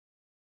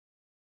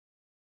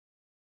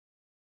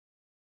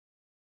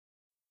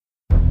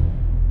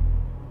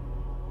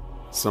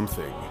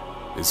Something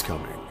is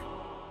coming.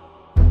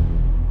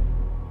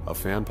 A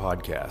fan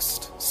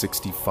podcast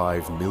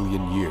 65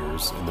 million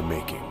years in the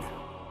making.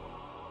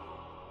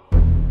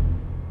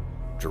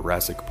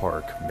 Jurassic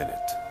Park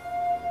Minute.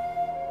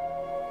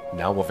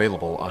 Now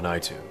available on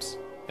iTunes.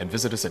 And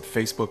visit us at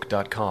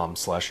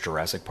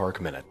facebook.com/Jurassic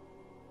Park Minute.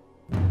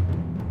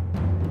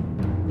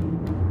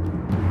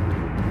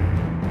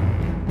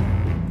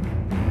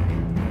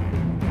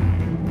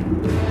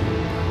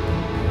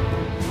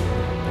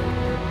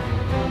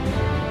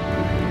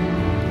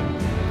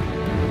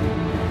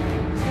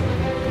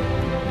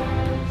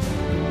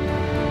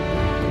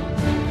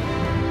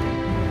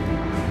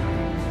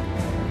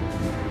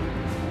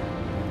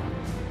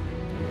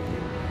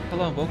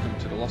 Hello and welcome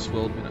to the Lost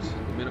World Minute,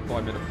 the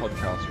minute-by-minute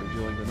podcast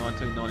reviewing the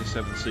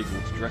 1997 sequel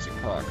to Jurassic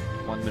Park,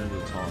 1 minute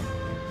at a time.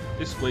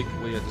 This week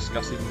we are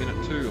discussing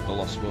Minute 2 of the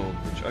Lost World,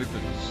 which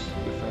opens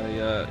with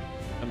a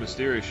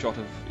mysterious shot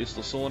of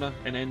Isla Sorna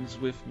and ends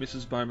with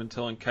Mrs. Bowman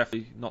telling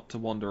Kathy not to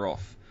wander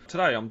off.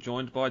 Today I'm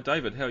joined by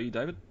David. How are you,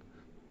 David?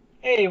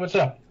 Hey, what's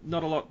up?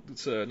 Not a lot,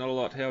 sir. Not a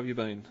lot. How have you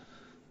been?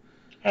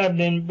 I've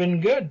been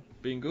good.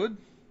 Been good?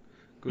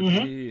 Good to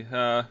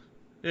hear.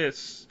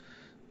 Yes.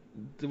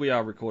 We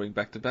are recording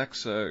back to back,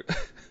 so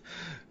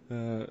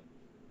not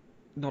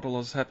a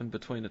lot has happened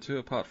between the two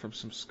apart from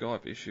some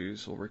Skype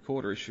issues or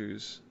recorder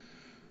issues.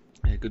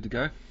 Yeah, good to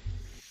go.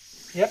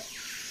 Yep.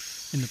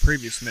 In the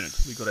previous minute,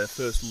 we got our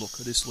first look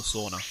at Isla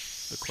Sorna,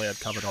 the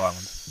cloud-covered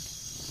island.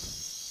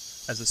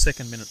 As the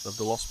second minute of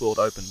the Lost World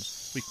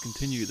opens, we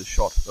continue the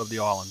shot of the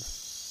island.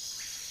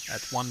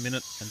 At 1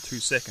 minute and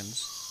 2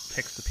 seconds,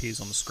 text appears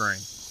on the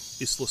screen.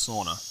 Isla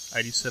Sorna,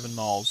 87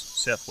 miles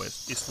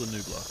southwest Isla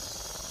Nublar.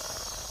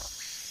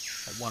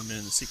 At 1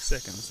 minute and 6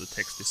 seconds, the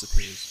text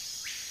disappears.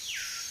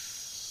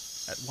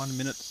 At 1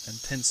 minute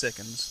and 10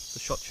 seconds, the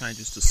shot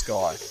changes to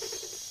sky.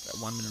 At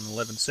 1 minute and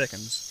 11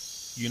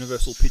 seconds,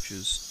 Universal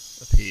Pictures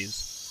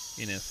appears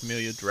in a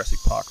familiar Jurassic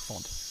Park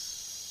font.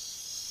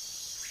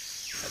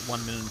 At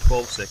 1 minute and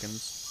 12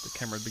 seconds, the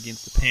camera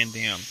begins to pan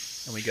down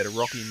and we get a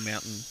rocky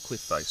mountain cliff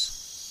face.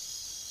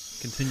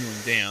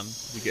 Continuing down,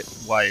 we get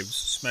waves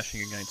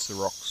smashing against the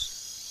rocks.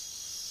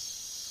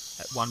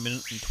 At 1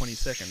 minute and 20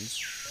 seconds,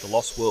 the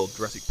Lost World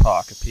Jurassic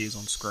Park appears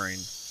on screen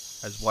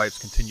as waves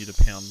continue to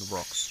pound the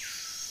rocks.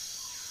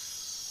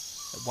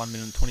 At 1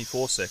 minute and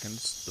 24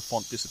 seconds, the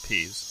font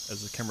disappears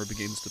as the camera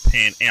begins to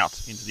pan out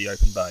into the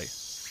open bay.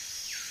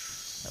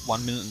 At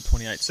 1 minute and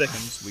 28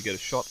 seconds, we get a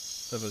shot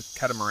of a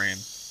catamaran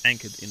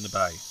anchored in the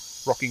bay,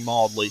 rocking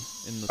mildly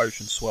in the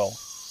ocean swell.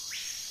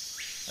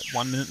 At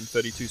 1 minute and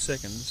 32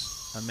 seconds,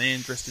 a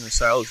man dressed in a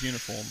sailor's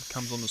uniform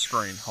comes on the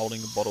screen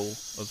holding a bottle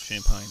of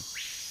champagne.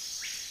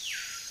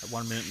 At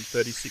 1 minute and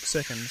 36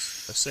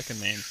 seconds, a second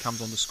man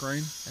comes on the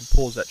screen and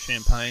pours that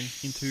champagne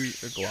into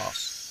a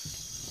glass.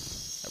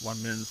 At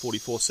 1 minute and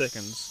 44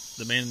 seconds,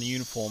 the man in the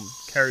uniform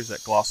carries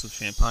that glass of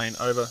champagne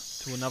over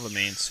to another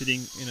man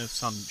sitting in a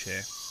sun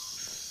chair.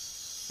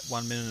 At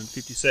 1 minute and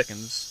 50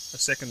 seconds, a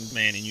second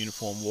man in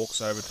uniform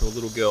walks over to a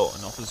little girl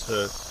and offers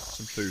her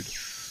some food.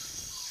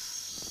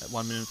 At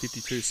 1 minute and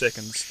 52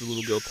 seconds, the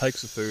little girl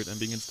takes the food and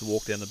begins to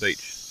walk down the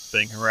beach,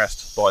 being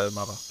harassed by her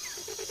mother.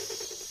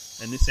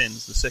 And this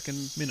ends the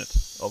second minute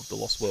of The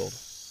Lost World.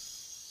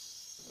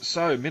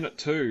 So, Minute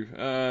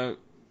 2,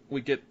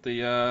 we get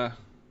the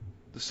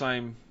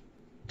same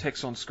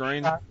text on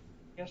screen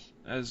Yes.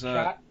 as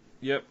Shot.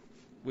 yep,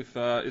 with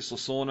Isla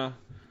Sorna.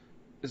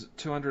 Is it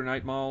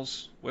 208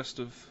 miles west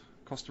of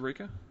Costa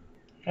Rica?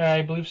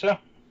 I believe so.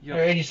 Yep.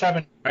 Or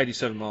 87.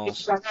 87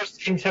 miles.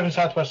 87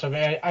 southwest of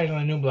Isla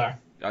Nublar.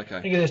 I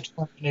Okay. think it is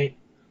 208.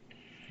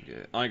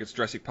 Yeah, I think it's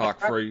Jurassic Park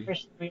 3.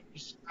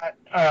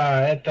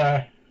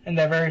 In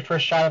the very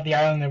first shot of the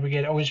island that we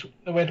get, always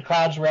the way the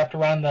clouds wrapped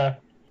around the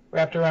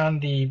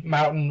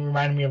mountain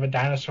reminded me of a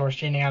dinosaur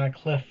standing on a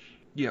cliff.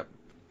 Yep.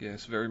 Yeah,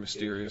 it's very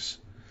mysterious.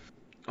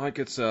 I think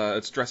it's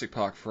Jurassic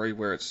Park 3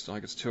 where it's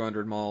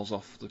 200 miles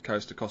off the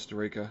coast of Costa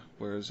Rica,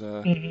 whereas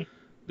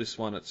this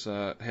one it's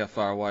how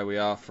far away we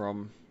are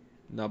from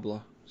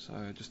Nublar.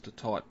 So just to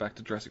tie it back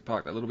to Jurassic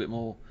Park that little bit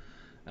more.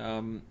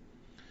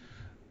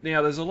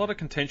 Now there's a lot of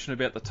contention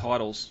about the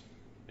titles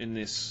in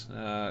this.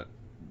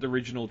 The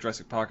original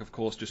Jurassic Park, of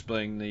course, just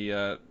being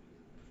the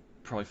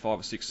probably 5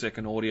 or 6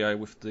 second audio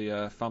with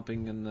the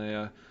thumping and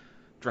the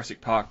Jurassic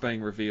Park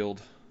being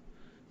revealed,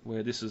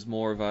 where this is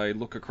more of a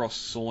look across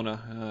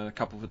Sorna, a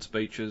couple of its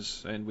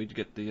beaches, and we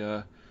get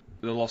the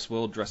Lost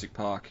World Jurassic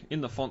Park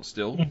in the font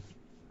still.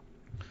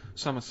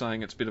 Some are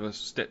saying it's a bit of a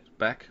step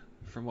back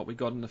from what we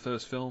got in the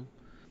first film.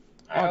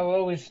 I'll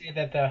always say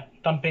that the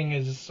thumping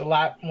is a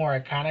lot more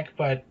iconic,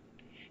 but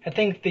I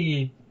think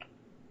the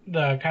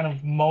kind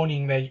of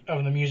moaning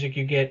of the music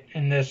you get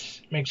in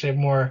this makes it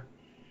more.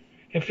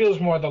 It feels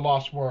more The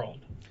Lost World.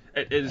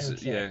 It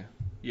is, yeah.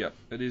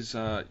 It is.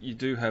 You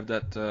do have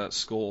that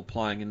score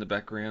playing in the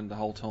background the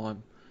whole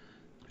time,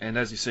 and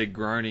as you see,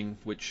 groaning,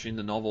 which in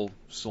the novel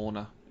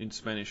Sorna in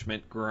Spanish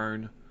meant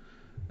groan.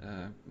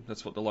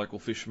 That's what the local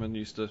fishermen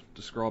used to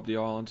describe the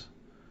island.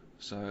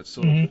 So it's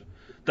sort of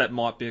that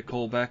might be a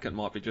callback. It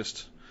might be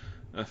just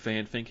a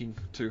fan thinking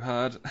too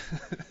hard.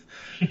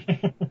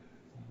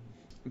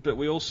 But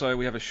we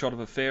have a shot of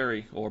a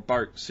ferry or a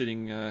boat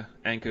sitting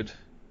anchored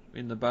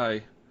in the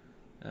bay,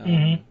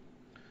 and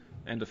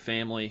a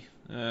family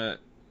that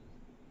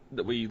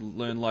we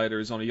learn later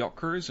is on a yacht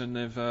cruise, and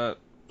they've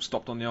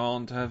stopped on the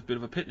island to have a bit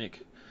of a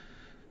picnic.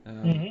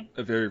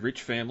 A very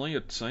rich family,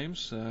 it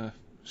seems.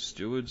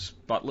 Stewards,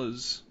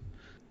 butlers,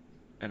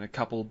 and a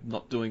couple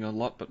not doing a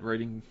lot but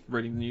reading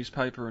the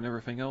newspaper and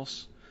everything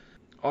else.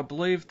 I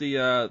believe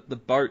the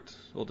boat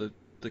or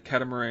the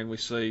catamaran we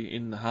see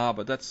in the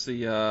harbour, that's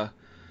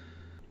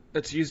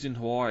it's used in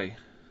Hawaii.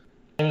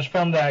 It was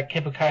filmed at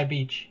Kipukai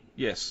Beach.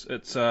 Yes,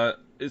 it's the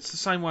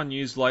same one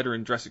used later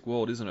in Jurassic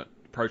World, isn't it?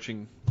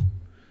 Approaching.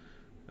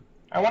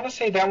 I want to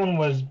say that one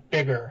was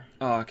bigger.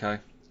 Oh, okay.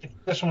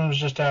 This one was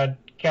just a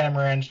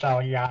catamaran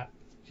style yacht.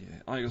 Yeah,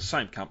 I think it was the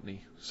same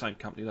company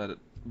that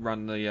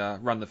run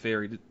the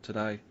ferry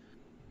today.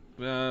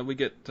 We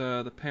get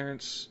the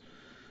parents,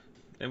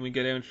 and we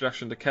get our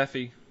introduction to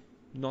Kathy,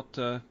 not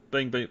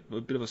being a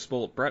bit of a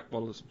spoilt brat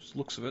by the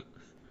looks of it.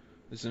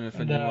 Is there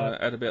anything you want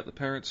to add about the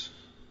parents?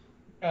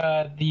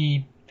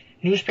 The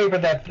newspaper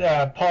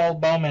that Paul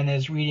Bowman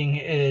is reading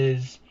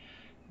is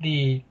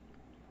the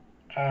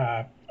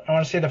I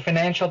want to say the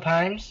Financial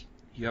Times.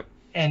 Yep.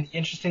 And the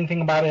interesting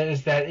thing about it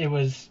is that it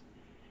was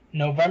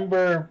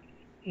November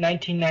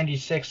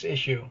 1996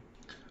 issue.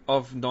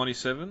 Of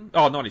 97?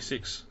 Oh,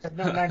 96.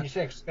 No,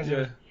 96.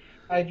 Yeah.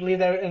 I believe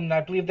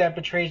that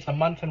betrays the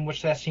month in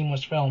which that scene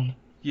was filmed.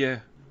 Yeah,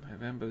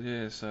 November.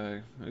 Yeah,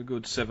 so a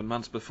good 7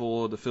 months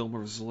before the film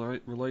was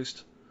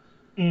released.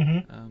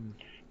 Mm-hmm. And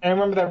I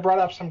remember that brought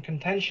up some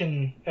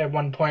contention at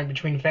one point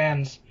between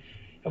fans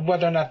of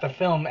whether or not the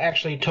film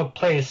actually took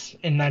place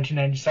in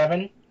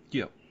 1997.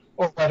 Yep.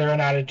 Or whether or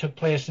not it took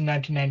place in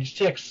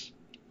 1996,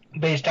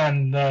 based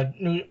on that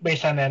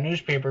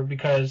newspaper,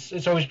 because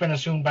it's always been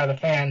assumed by the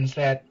fans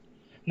that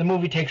the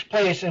movie takes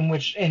place in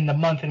the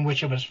month in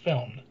which it was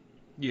filmed.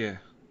 Yeah.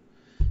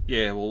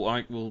 Yeah.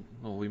 Well,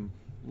 we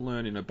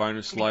learn in a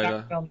bonus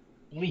later.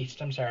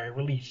 Released,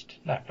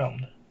 not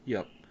filmed.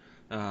 Yep.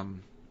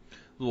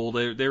 Well,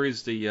 there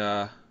is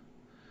the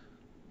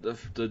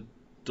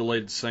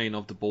deleted scene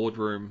of the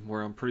boardroom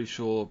where I'm pretty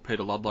sure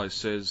Peter Ludlow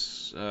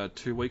says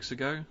 2 weeks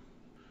ago.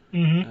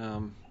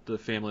 Mm-hmm. The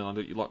family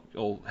on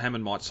or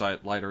Hammond might say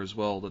it later as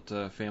well, that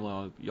the family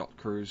on a yacht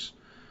cruise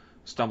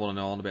stumbled on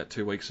an island about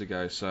 2 weeks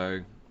ago. So,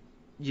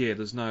 yeah,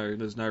 there's no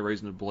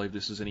reason to believe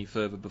this is any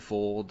further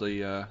before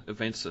the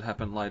events that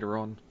happened later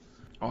on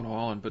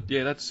island. But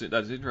yeah, that's it.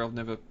 I've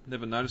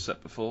never noticed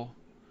that before.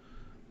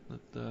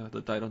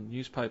 The date on the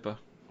newspaper.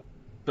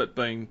 But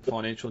being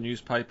financial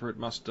newspaper,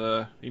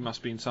 he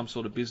must be in some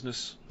sort of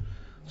business,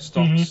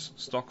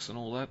 stocks and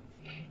all that.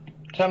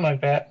 Something like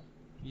that.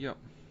 Yep.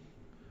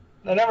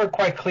 They're never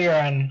quite clear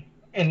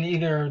in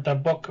either the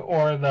book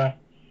or the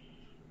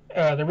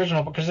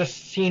original book, because this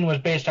scene was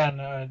based on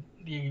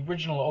the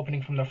original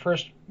opening from the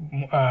first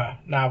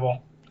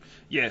novel.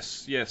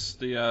 Yes.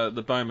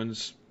 The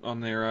Bowmans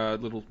on their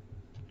little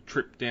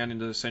trip down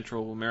into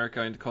Central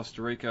America, into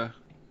Costa Rica.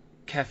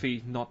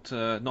 Kathy not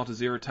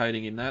as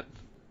irritating in that,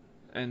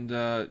 and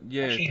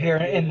yeah.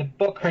 Actually, in the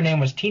book, her name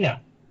was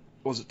Tina.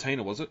 Was it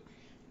Tina? Was it?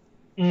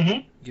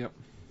 Mm-hmm. Yep.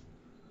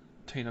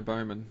 Tina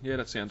Bowman. Yeah,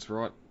 that sounds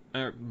right.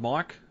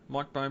 Mike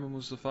Bowman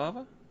was the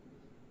father?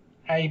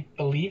 I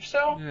believe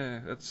so. Yeah,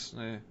 that's.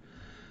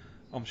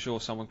 I'm sure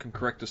someone can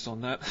correct us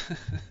on that.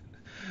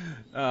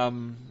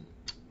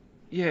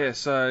 Yeah,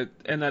 so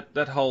and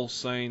that whole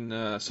scene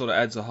sort of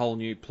adds a whole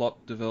new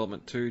plot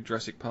development to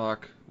Jurassic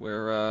Park,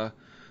 where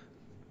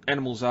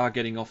animals are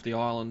getting off the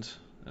island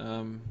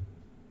and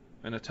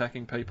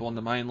attacking people on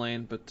the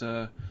mainland, but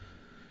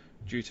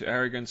due to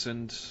arrogance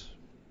and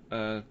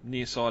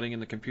nearsighting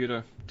in the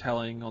computer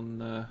tallying on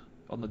the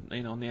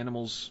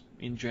animals,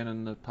 InGen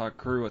and the park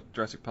crew at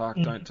Jurassic Park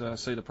don't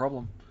see the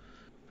problem.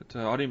 But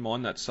I didn't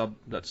mind that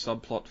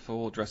subplot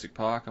for Jurassic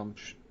Park. I'm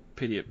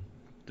pity it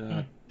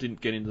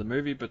didn't get into the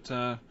movie, but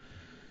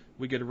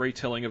we get a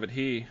retelling of it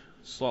here,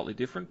 slightly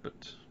different.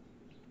 But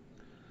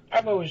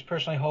I've always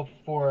personally hoped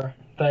for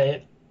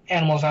the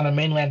animals on the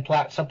mainland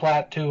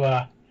subplot to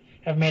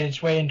have made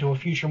its way into a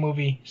future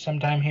movie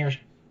sometime here,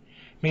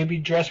 maybe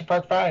Jurassic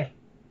Park 5.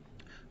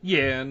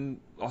 Yeah, and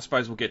I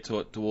suppose we'll get to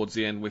it towards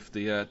the end with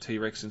the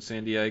T-Rex in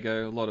San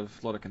Diego. A lot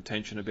of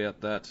contention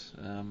about that.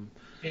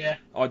 Yeah.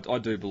 I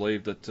do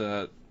believe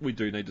that we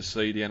do need to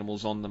see the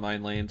animals on the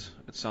mainland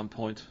at some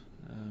point.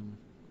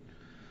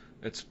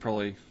 It's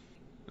probably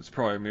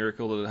a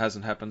miracle that it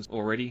hasn't happened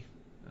already.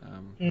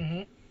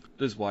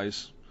 There's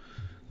ways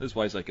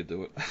they could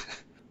do it.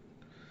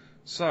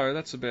 So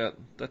that's about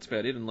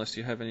it. Unless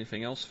you have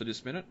anything else for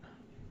this minute.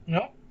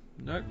 No.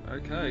 Nope.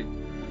 Okay.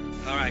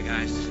 All right,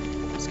 guys,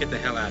 let's get the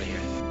hell out of here.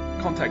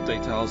 Contact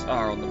details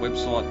are on the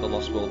website,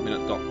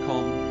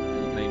 thelostworldminute.com.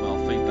 You can email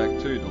feedback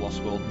to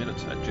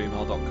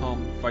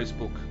thelostworldminute@gmail.com,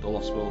 Facebook, The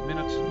Lost World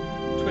Minute,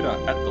 Twitter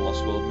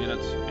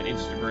 @thelostworldminute, and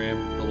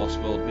Instagram, The Lost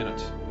World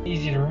Minute.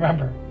 Easy to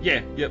remember.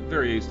 Yeah,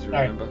 very easy to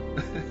remember.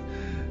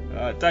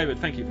 David,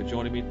 thank you for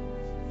joining me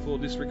for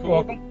this record.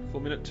 welcome. For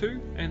minute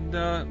 2, and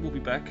we'll be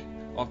back.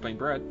 I've been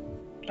Brad,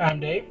 I'm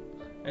Dave.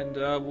 and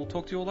we'll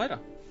talk to you all later.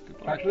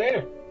 Goodbye. Talk to you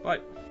later. Bye.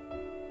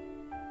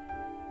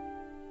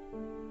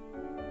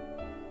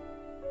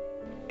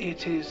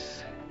 It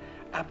is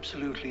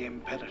absolutely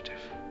imperative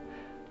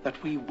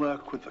that we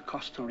work with the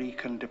Costa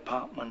Rican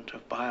Department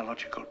of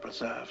Biological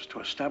Preserves to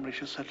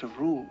establish a set of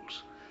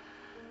rules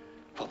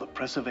for the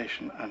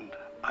preservation and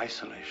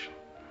isolation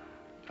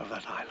of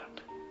that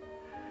island.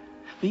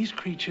 These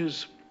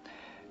creatures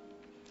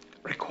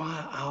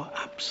require our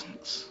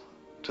absence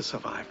to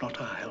survive,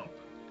 not our help.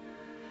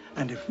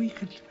 And if we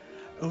could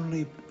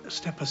only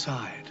step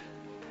aside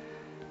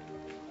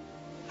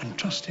and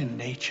trust in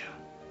nature,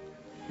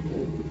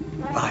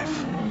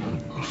 life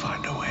will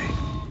find a way.